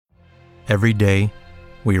Every day,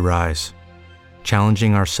 we rise,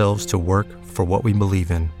 challenging ourselves to work for what we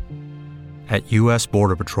believe in. At U.S.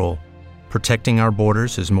 Border Patrol, protecting our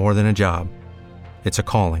borders is more than a job. It's a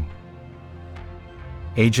calling.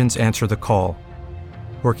 Agents answer the call,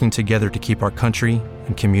 working together to keep our country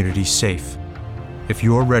and communities safe. If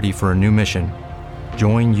you're ready for a new mission,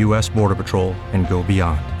 join U.S. Border Patrol and go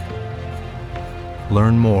beyond.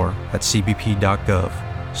 Learn more at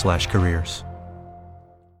cbp.gov/careers.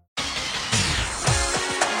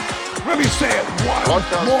 Let me say it one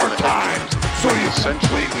more time so you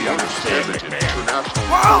completely understand it, man.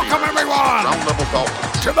 Welcome, everyone,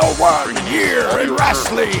 to the 1 Year in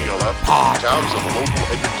Wrestling podcast.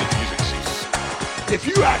 If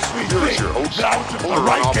you actually think that I'm just the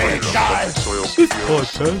right band guy, this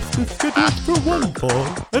podcast is scheduled for one fall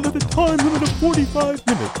and at a time limit of 45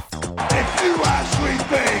 minutes.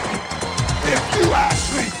 if you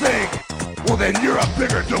actually think, well then you're a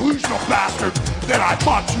bigger delusional bastard than I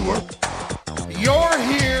thought you were. You're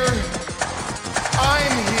here.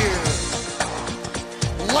 I'm here.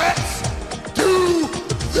 Let's do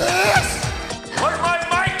this! Put my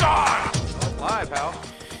mic on! Live, pal.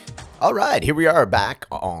 All right, here we are back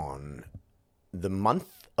on the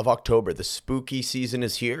month of October. The spooky season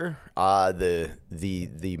is here. The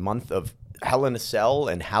month of Hell in a Cell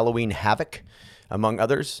and Halloween Havoc, among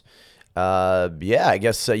others. I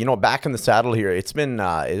guess back in the saddle here. It's been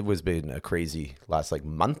been a crazy last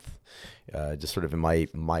month. Just sort of in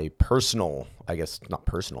my personal, I guess not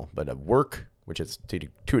personal, but work, which is to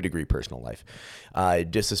a degree personal life.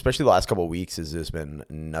 Just especially the last couple of weeks has just been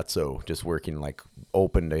nutso. Just working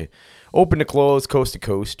open to close, coast to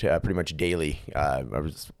coast, pretty much daily. I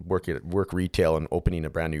was working at work retail and opening a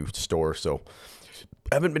brand new store, so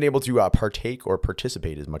I haven't been able to partake or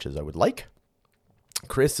participate as much as I would like.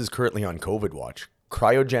 Chris is currently on COVID watch.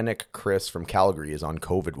 Cryogenic Chris from Calgary is on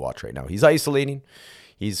COVID watch right now. He's isolating.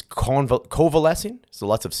 He's convalescing. So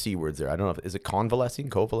lots of C words there. I don't know. Is it convalescing?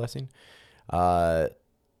 Convalescing?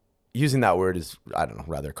 Using that word is, I don't know,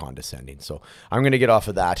 rather condescending. So I'm going to get off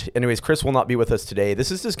of that. Anyways, Chris will not be with us today. This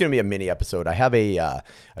is just going to be a mini episode. I have a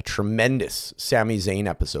tremendous Sami Zayn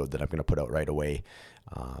episode that I'm going to put out right away.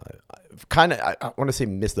 I want to say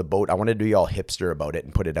miss the boat. I wanted to be all hipster about it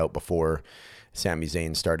and put it out before Sami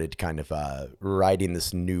Zayn started kind of riding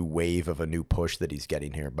this new wave of a new push that he's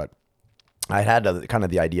getting here. But I had kind of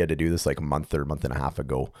the idea to do this a month or month and a half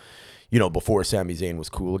ago, before Sami Zayn was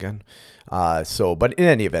cool again. But in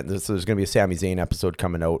any event, there's going to be a Sami Zayn episode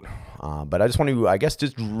coming out. But I just want to, just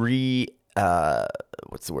replug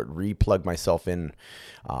myself in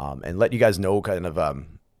and let you guys know kind of,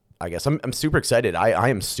 I'm super excited. I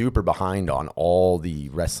am super behind on all the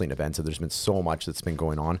wrestling events, and there's been so much that's been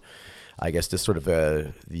going on. I guess just sort of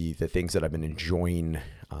the things that I've been enjoying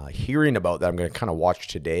hearing about that I'm going to kind of watch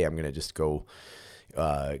today. I'm going to just go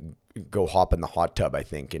hop in the hot tub, I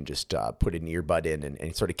think, and just put an earbud in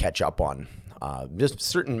and sort of catch up on just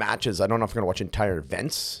certain matches. I don't know if I'm going to watch entire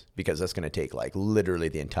events because that's going to take literally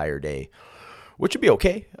the entire day, which would be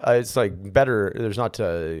okay. It's better. There's not,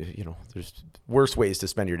 there's worse ways to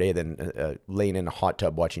spend your day than laying in a hot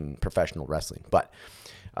tub watching professional wrestling. But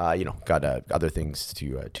got other things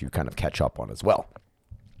to kind of catch up on as well.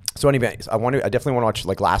 So anyways, I definitely want to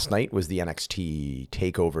watch, last night was the NXT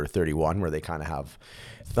TakeOver 31, where they kind of have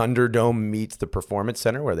Thunderdome meets the Performance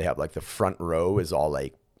Center, where they have the front row is all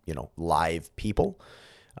live people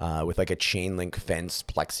with a chain link fence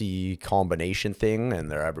plexi combination thing.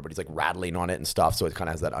 And everybody's rattling on it and stuff. So it kind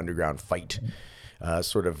of has that underground fight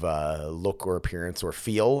sort of look or appearance or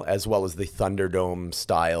feel, as well as the Thunderdome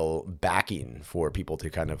style backing for people to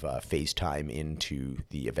kind of FaceTime into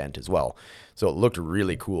the event as well. So it looked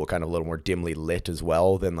really cool, kind of a little more dimly lit as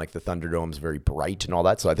well than the Thunderdome's very bright and all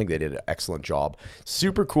that. So I think they did an excellent job.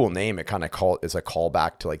 Super cool name. It kind of is a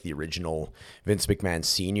callback to the original Vince McMahon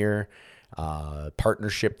Sr.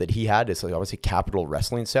 Partnership that he had. It's obviously Capital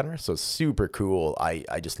Wrestling Center. So super cool.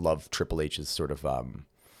 I just love Triple H's sort of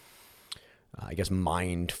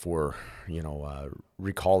mind for,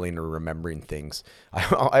 recalling or remembering things.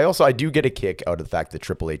 I do get a kick out of the fact that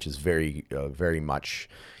Triple H is very, very much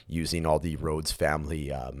using all the Rhodes family,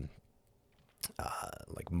 not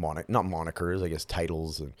monikers, I guess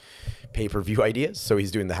titles and pay-per-view ideas. So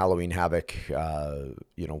he's doing the Halloween Havoc,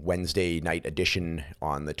 Wednesday night edition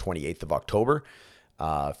on the 28th of October.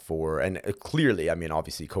 Clearly,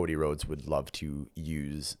 obviously Cody Rhodes would love to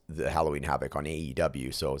use the Halloween Havoc on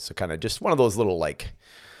AEW. So it's kind of just one of those little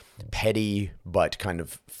petty, but kind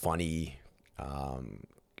of funny,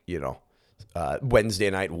 Wednesday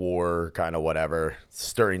night war kind of whatever,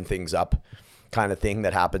 stirring things up kind of thing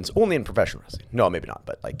that happens only in professional wrestling. No, maybe not,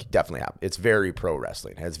 but like definitely happens. It's very pro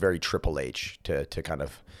wrestling. It's very Triple H to kind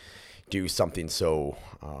of do something so,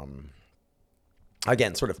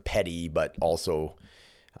 again, sort of petty, but also,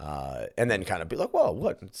 and then kind of be like, well,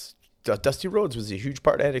 what? Dusty Rhodes was a huge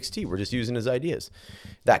part of NXT. We're just using his ideas.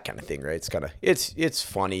 That kind of thing, right? It's kind of, it's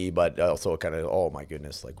funny, but also kind of, oh my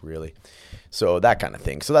goodness, like really? So that kind of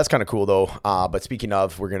thing. So that's kind of cool though. But speaking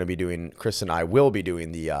of, we're going to be doing, Chris and I will be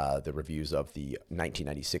doing the reviews of the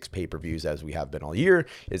 1996 pay-per-views as we have been all year.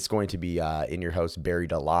 It's going to be In Your House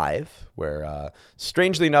Buried Alive, where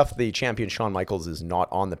strangely enough, the champion Shawn Michaels is not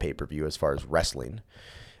on the pay-per-view as far as wrestling.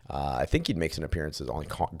 I think he makes an appearance as only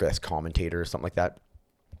guest commentator or something like that.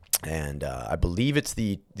 And I believe it's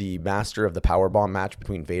the master of the powerbomb match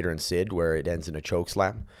between Vader and Sid, where it ends in a choke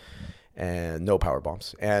slam and no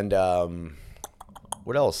powerbombs. And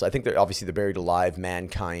what else? I think that obviously the Buried Alive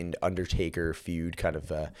Mankind Undertaker feud kind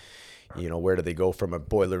of, where do they go from a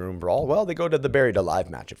Boiler Room Brawl? Well, they go to the Buried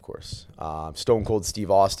Alive match, of course. Stone Cold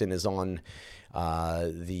Steve Austin is on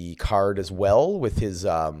the card as well with his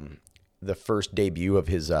the first debut of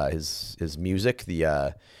his music,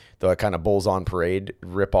 the kind of Bulls on Parade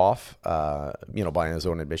ripoff, by his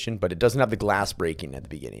own admission, but it doesn't have the glass breaking at the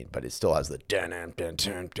beginning, but it still has the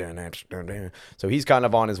so he's kind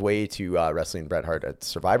of on his way to wrestling Bret Hart at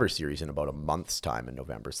Survivor Series in about a month's time in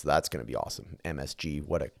November, so that's going to be awesome. MSG,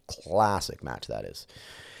 what a classic match that is.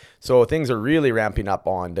 So things are really ramping up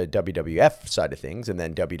on the WWF side of things, and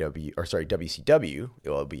then WCW, it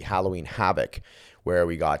will be Halloween Havoc, where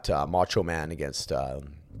we got Macho Man against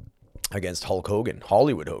Hulk Hogan,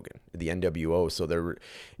 Hollywood Hogan, the NWO. So they're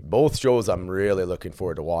both shows I'm really looking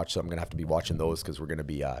forward to watch. So I'm going to have to be watching those because we're going to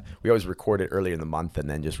be, we always record it earlier in the month and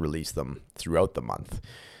then just release them throughout the month.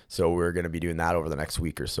 So we're going to be doing that over the next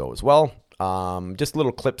week or so as well. Just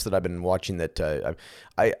little clips that I've been watching that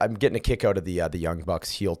I'm getting a kick out of the Young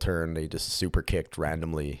Bucks heel turn. They just super kicked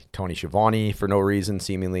randomly Tony Schiavone for no reason,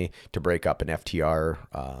 seemingly, to break up an FTR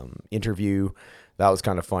interview. That was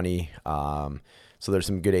kind of funny. So there's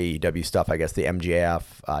some good AEW stuff. I guess the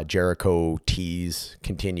MJF Jericho tease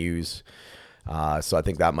continues. So I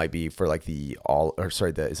think that might be for like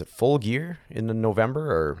is it Full Gear in the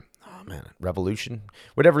November or Revolution?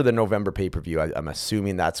 Whatever the November pay-per-view. I'm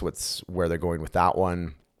assuming that's where they're going with that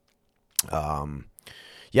one.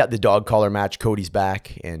 The dog collar match. Cody's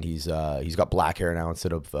back and he's got black hair now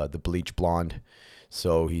instead of the bleach blonde.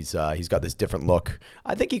 So he's got this different look.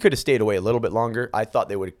 I think he could have stayed away a little bit longer. I thought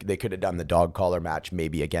they could have done the dog collar match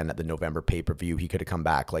maybe again at the November pay-per-view. He could have come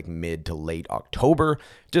back like mid to late October.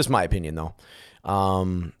 Just my opinion though.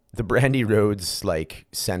 The Brandy Rhodes like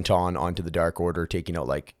senton onto the Dark Order, taking out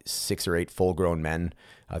like 6 or 8 full-grown men,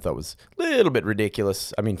 I thought was a little bit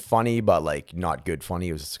ridiculous. I mean, funny, but like not good funny.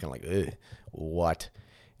 It was just kind of like, ugh, what?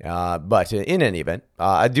 But in any event,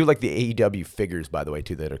 I do like the AEW figures, by the way,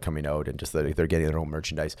 too, that are coming out and just that they're getting their own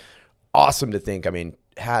merchandise. Awesome to think. I mean,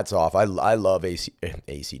 hats off. I love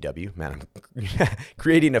ACW, man. I'm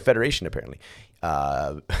creating a federation, apparently.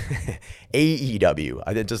 AEW.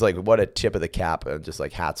 I think just like what a tip of the cap. Just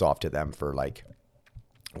like hats off to them for like,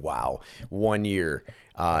 wow, 1 year.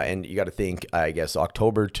 And you got to think, I guess,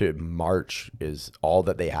 October to March is all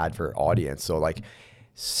that they had for audience. So like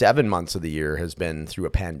 7 months of the year has been through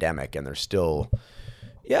a pandemic, and they're still,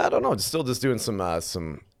 I don't know, still just doing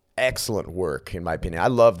some excellent work, in my opinion. I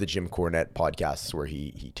love the Jim Cornette podcasts where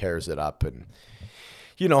he tears it up and,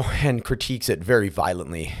 and critiques it very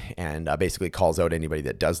violently and basically calls out anybody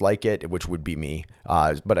that does like it, which would be me.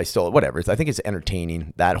 But I still, whatever. I think it's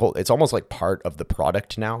entertaining. It's almost like part of the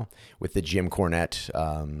product now with the Jim Cornette,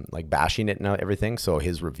 like bashing it and everything. So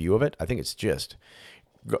his review of it, I think it's just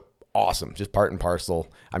awesome. Just part and parcel.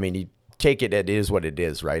 I mean, you take it is what it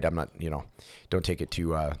is, right? I'm not, don't take it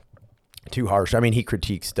too harsh. I mean, he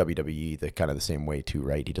critiques WWE the same way too,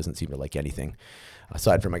 right? He doesn't seem to like anything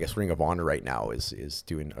aside from, I guess, Ring of Honor right now is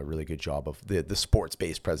doing a really good job of the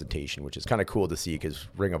sports-based presentation, which is kind of cool to see because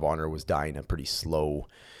Ring of Honor was dying a pretty slow,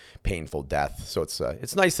 painful death. So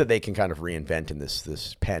it's nice that they can kind of reinvent in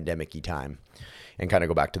this pandemic-y time and kind of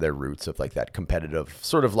go back to their roots of like that competitive,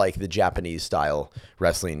 sort of like the Japanese style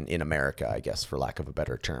wrestling in America, I guess, for lack of a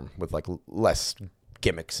better term, with like less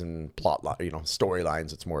gimmicks and plot,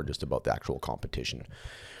 storylines. It's more just about the actual competition.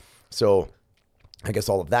 So I guess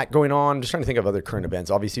all of that going on. Just trying to think of other current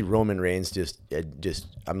events. Obviously, Roman Reigns just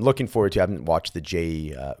I'm looking forward to. I haven't watched the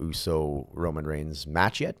Jey Uso Roman Reigns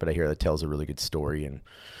match yet, but I hear that tells a really good story,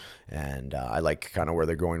 and I like kind of where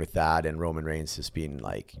they're going with that. And Roman Reigns just being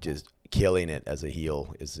like just killing it as a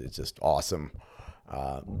heel is just awesome.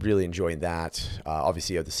 Really enjoying that.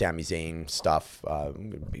 Obviously, the Sami Zayn stuff.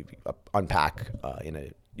 Unpack in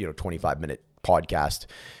a 25-minute podcast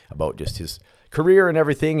about just his career and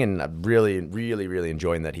everything, and I'm really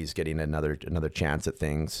enjoying that he's getting another chance at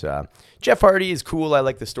things. Jeff Hardy is cool. I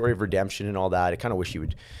like the story of redemption and all that. I kind of wish he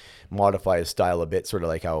would modify his style a bit, sort of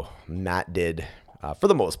like how Matt did for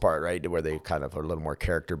the most part, right? Where they kind of are a little more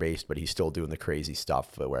character based, but he's still doing the crazy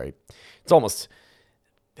stuff where it's almost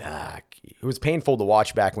it was painful to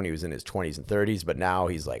watch back when he was in his 20s and 30s, but now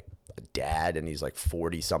he's like a dad and he's like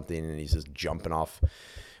 40 something and he's just jumping off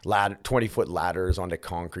 20-foot ladders onto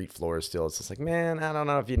concrete floors still. It's just like, man, I don't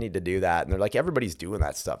know if you need to do that. And they're like, everybody's doing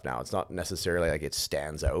that stuff now. It's not necessarily like it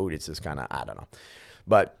stands out. It's just kind of, I don't know.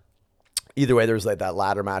 But either way, there's like that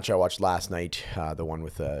ladder match I watched last night, the one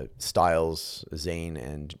with Styles, Zayn,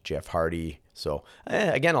 and Jeff Hardy. So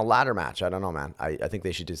again, a ladder match. I don't know, man. I think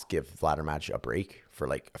they should just give ladder match a break for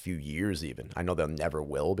like a few years even. I know they'll never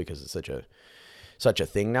will because it's such a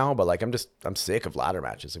thing now, but like I'm sick of ladder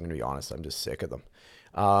matches. I'm going to be honest. I'm just sick of them.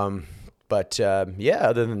 Yeah,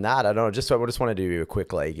 other than that, I don't know. I just wanted to do a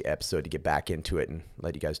quick episode to get back into it and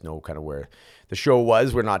let you guys know kind of where the show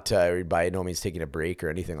was. We're not by no means taking a break or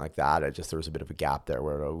anything like that. There was a bit of a gap there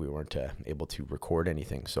where we weren't able to record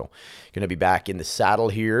anything. So going to be back in the saddle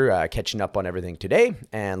here, catching up on everything today,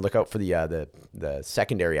 and look out for the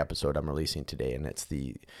secondary episode I'm releasing today. And it's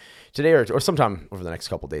today or sometime over the next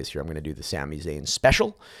couple of days here, I'm going to do the Sami Zayn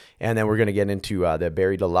special. And then we're going to get into the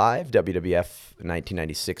Buried Alive WWF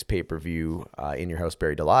 1996 pay-per-view, In Your House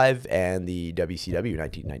Buried Alive, and the WCW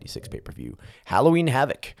 1996 pay-per-view, Halloween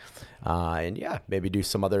Havoc. And yeah, maybe do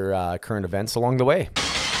some other current events along the way.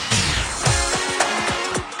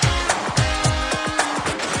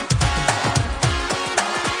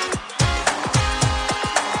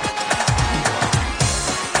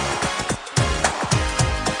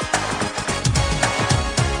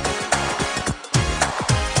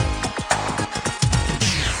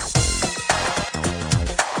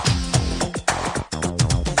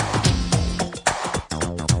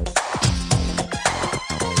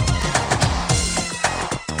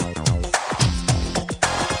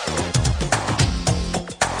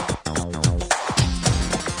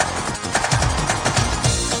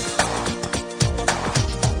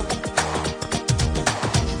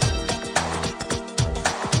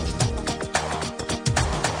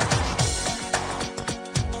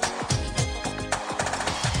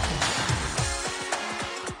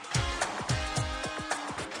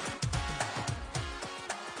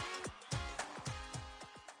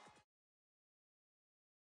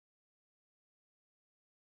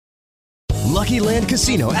 Lucky Land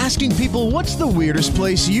Casino, asking people, what's the weirdest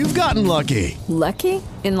place you've gotten lucky? Lucky?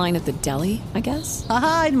 In line at the deli, I guess?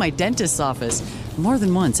 Aha, in my dentist's office. More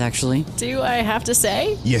than once, actually. Do I have to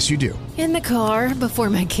say? Yes, you do. In the car before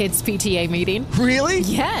my kids' PTA meeting. Really?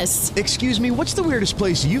 Yes. Excuse me, what's the weirdest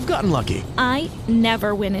place you've gotten lucky? I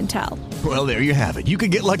never win and tell. Well, there you have it. You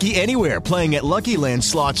can get lucky anywhere, playing at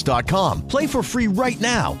LuckyLandSlots.com. Play for free right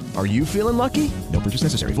now. Are you feeling lucky? No purchase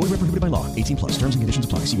necessary. Void where prohibited by law. 18+. Terms and conditions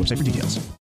apply. See website for details.